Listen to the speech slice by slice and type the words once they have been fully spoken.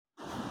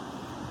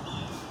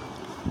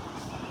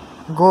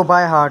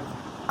Gobyheart.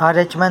 A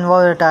rich man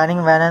was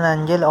retiring when an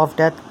angel of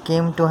death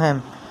came to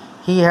him.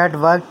 He had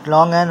worked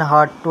long and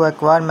hard to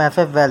acquire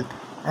massive wealth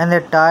and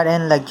retire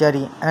in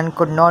luxury and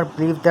could not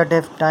believe that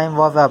his time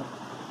was up.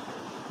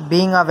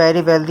 Being a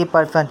very wealthy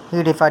person,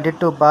 he decided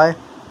to buy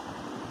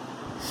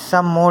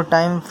some more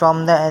time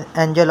from the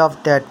angel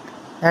of death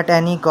at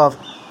any cost.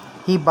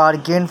 He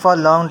bargained for a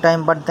long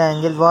time, but the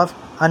angel was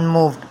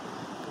unmoved.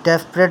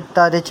 Desperate,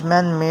 the rich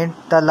man made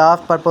the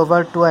last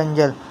proposal to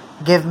angel.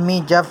 Give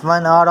me just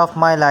 1 hour of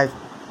my life,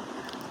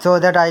 so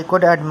that I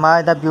could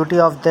admire the beauty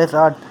of this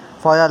earth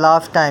for the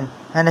last time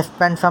and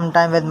spend some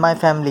time with my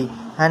family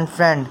and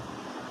friend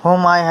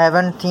whom I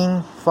haven't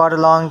seen for a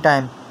long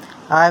time.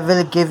 I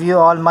will give you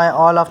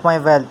all of my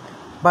wealth.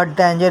 But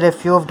the angel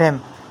refused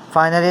him.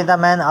 Finally the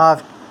man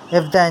asked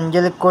if the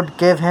angel could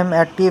give him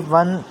at least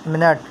 1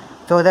 minute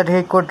so that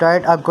he could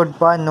write a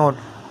goodbye note.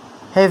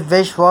 His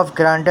wish was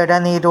granted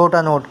and he wrote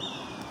a note.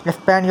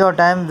 Spend your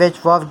time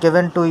which was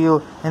given to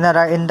you in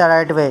the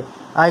right way.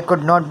 I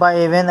could not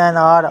buy even an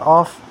hour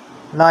of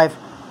life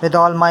with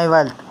all my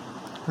wealth.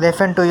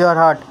 Listen to your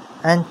heart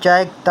and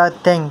check the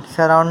thing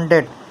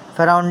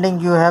surrounding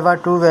you have a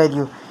true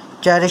value.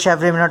 Cherish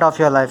every minute of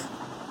your life.